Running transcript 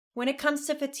When it comes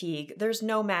to fatigue, there's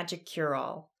no magic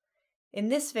cure-all. In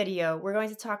this video, we're going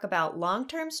to talk about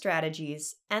long-term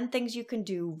strategies and things you can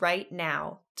do right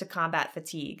now to combat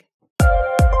fatigue.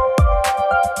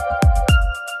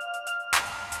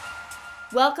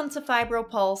 Welcome to Fibro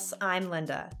Pulse, I'm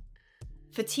Linda.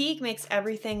 Fatigue makes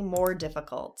everything more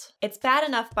difficult. It's bad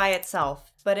enough by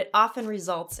itself, but it often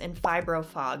results in fibro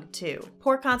fog too.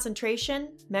 Poor concentration,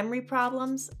 memory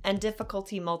problems, and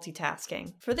difficulty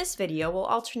multitasking. For this video, we'll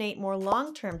alternate more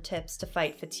long-term tips to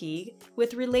fight fatigue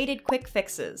with related quick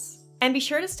fixes. And be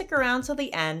sure to stick around till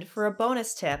the end for a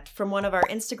bonus tip from one of our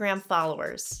Instagram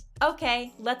followers.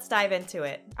 Okay, let's dive into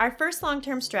it. Our first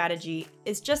long-term strategy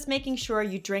is just making sure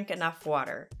you drink enough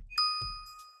water.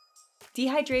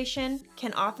 Dehydration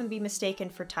can often be mistaken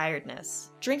for tiredness.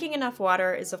 Drinking enough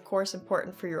water is of course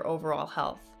important for your overall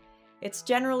health. It's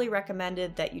generally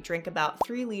recommended that you drink about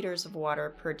 3 liters of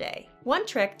water per day. One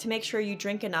trick to make sure you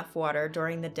drink enough water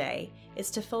during the day is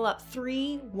to fill up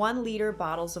 3 1-liter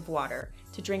bottles of water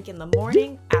to drink in the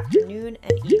morning, afternoon,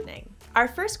 and evening. Our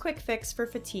first quick fix for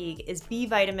fatigue is B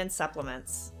vitamin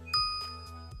supplements.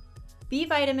 B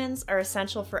vitamins are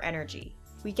essential for energy.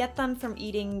 We get them from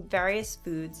eating various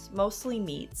foods, mostly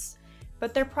meats,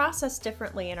 but they're processed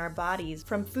differently in our bodies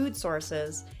from food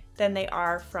sources than they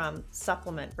are from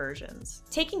supplement versions.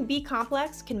 Taking B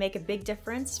complex can make a big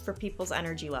difference for people's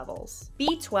energy levels.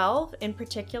 B12 in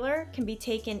particular can be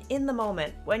taken in the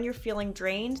moment when you're feeling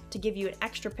drained to give you an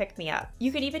extra pick-me-up.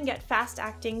 You can even get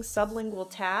fast-acting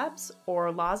sublingual tabs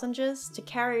or lozenges to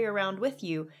carry around with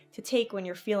you to take when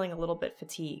you're feeling a little bit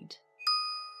fatigued.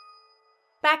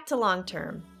 Back to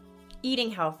long-term.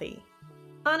 Eating healthy.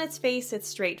 On its face, it's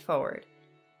straightforward.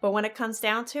 But when it comes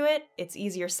down to it, it's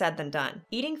easier said than done.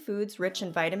 Eating foods rich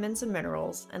in vitamins and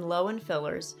minerals and low in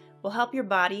fillers will help your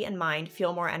body and mind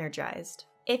feel more energized.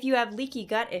 If you have leaky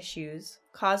gut issues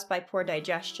caused by poor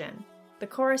digestion, the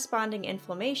corresponding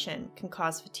inflammation can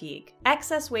cause fatigue.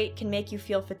 Excess weight can make you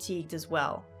feel fatigued as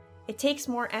well. It takes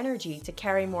more energy to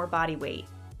carry more body weight.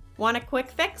 Want a quick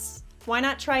fix? Why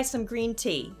not try some green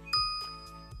tea?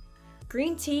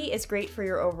 Green tea is great for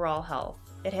your overall health.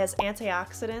 It has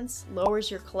antioxidants, lowers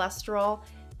your cholesterol,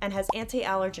 and has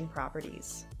anti-allergen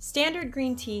properties. Standard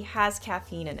green tea has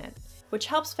caffeine in it, which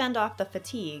helps fend off the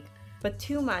fatigue, but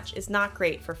too much is not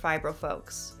great for fibro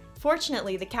folks.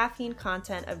 Fortunately, the caffeine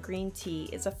content of green tea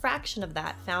is a fraction of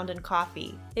that found in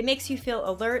coffee. It makes you feel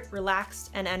alert,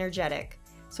 relaxed, and energetic.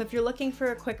 So if you're looking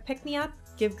for a quick pick-me-up,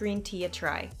 give green tea a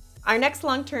try. Our next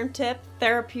long-term tip,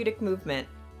 therapeutic movement,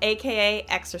 aka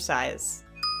exercise.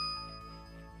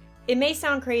 It may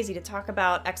sound crazy to talk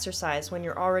about exercise when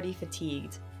you're already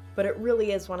fatigued, but it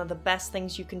really is one of the best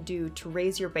things you can do to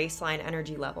raise your baseline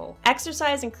energy level.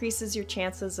 Exercise increases your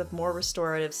chances of more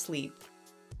restorative sleep,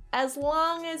 as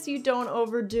long as you don't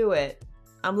overdo it.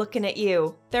 I'm looking at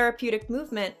you. Therapeutic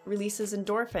movement releases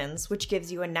endorphins, which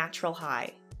gives you a natural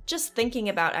high. Just thinking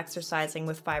about exercising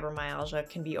with fibromyalgia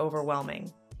can be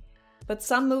overwhelming. But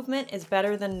some movement is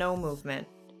better than no movement.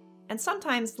 And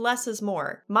sometimes less is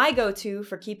more. My go-to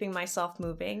for keeping myself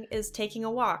moving is taking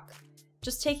a walk.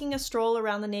 Just taking a stroll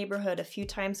around the neighborhood a few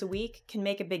times a week can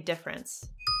make a big difference.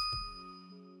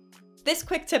 This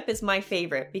quick tip is my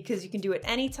favorite because you can do it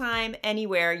anytime,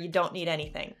 anywhere, you don't need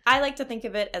anything. I like to think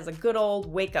of it as a good old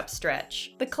wake-up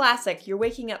stretch. The classic, you're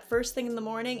waking up first thing in the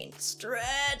morning and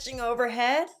stretching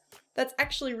overhead. That's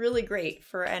actually really great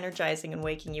for energizing and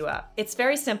waking you up. It's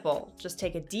very simple. Just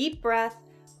take a deep breath,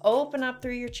 open up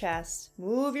through your chest,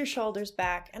 move your shoulders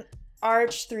back, and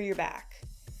arch through your back.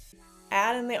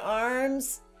 Add in the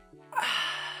arms,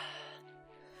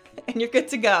 and you're good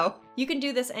to go. You can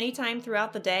do this anytime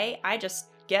throughout the day. I just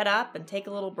get up and take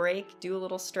a little break, do a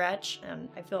little stretch, and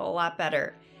I feel a lot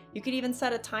better. You could even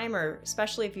set a timer,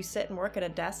 especially if you sit and work at a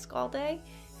desk all day,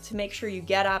 to make sure you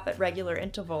get up at regular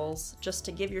intervals just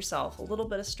to give yourself a little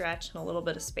bit of stretch and a little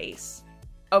bit of space.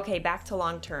 Okay, back to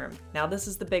long term. Now this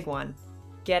is the big one.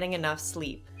 Getting enough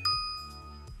sleep.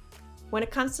 When it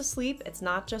comes to sleep, it's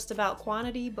not just about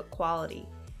quantity, but quality.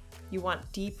 You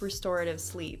want deep restorative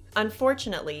sleep.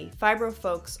 Unfortunately, fibro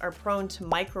folks are prone to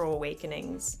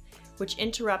micro-awakenings, which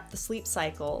interrupt the sleep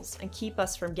cycles and keep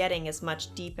us from getting as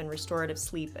much deep and restorative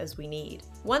sleep as we need.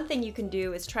 One thing you can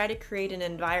do is try to create an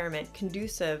environment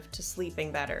conducive to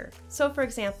sleeping better. So for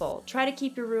example, try to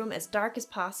keep your room as dark as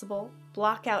possible,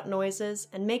 block out noises,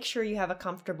 and make sure you have a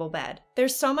comfortable bed.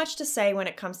 There's so much to say when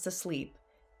it comes to sleep,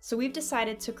 so we've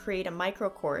decided to create a micro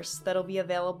course that'll be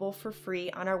available for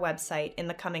free on our website in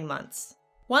the coming months.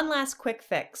 One last quick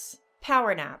fix,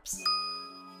 power naps.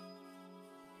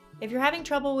 If you're having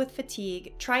trouble with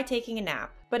fatigue, try taking a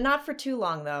nap, but not for too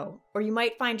long though, or you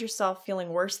might find yourself feeling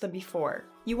worse than before.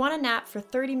 You want to nap for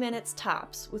 30 minutes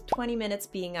tops, with 20 minutes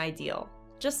being ideal.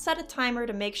 Just set a timer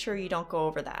to make sure you don't go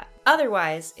over that.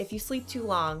 Otherwise, if you sleep too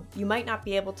long, you might not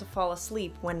be able to fall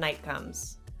asleep when night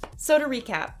comes. So to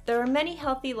recap, there are many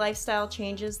healthy lifestyle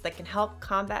changes that can help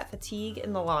combat fatigue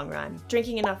in the long run.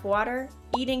 Drinking enough water,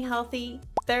 eating healthy,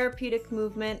 therapeutic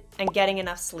movement, and getting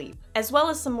enough sleep, as well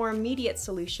as some more immediate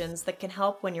solutions that can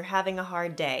help when you're having a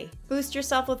hard day. Boost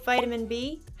yourself with vitamin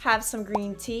B, have some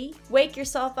green tea, wake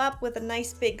yourself up with a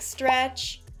nice big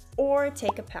stretch, or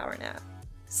take a power nap.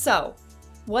 So,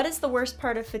 what is the worst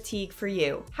part of fatigue for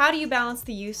you? How do you balance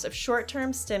the use of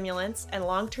short-term stimulants and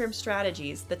long-term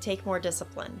strategies that take more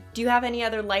discipline? Do you have any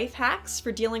other life hacks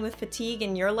for dealing with fatigue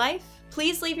in your life?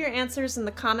 Please leave your answers in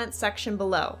the comments section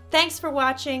below. Thanks for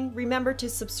watching. Remember to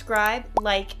subscribe,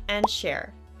 like, and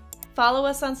share. Follow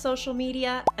us on social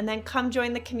media, and then come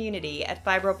join the community at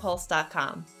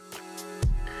fibropulse.com.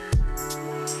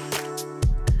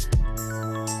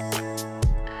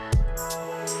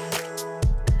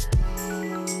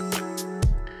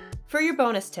 For your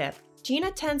bonus tip,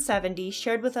 Gina1070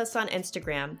 shared with us on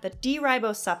Instagram that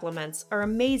D-ribose supplements are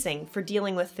amazing for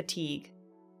dealing with fatigue.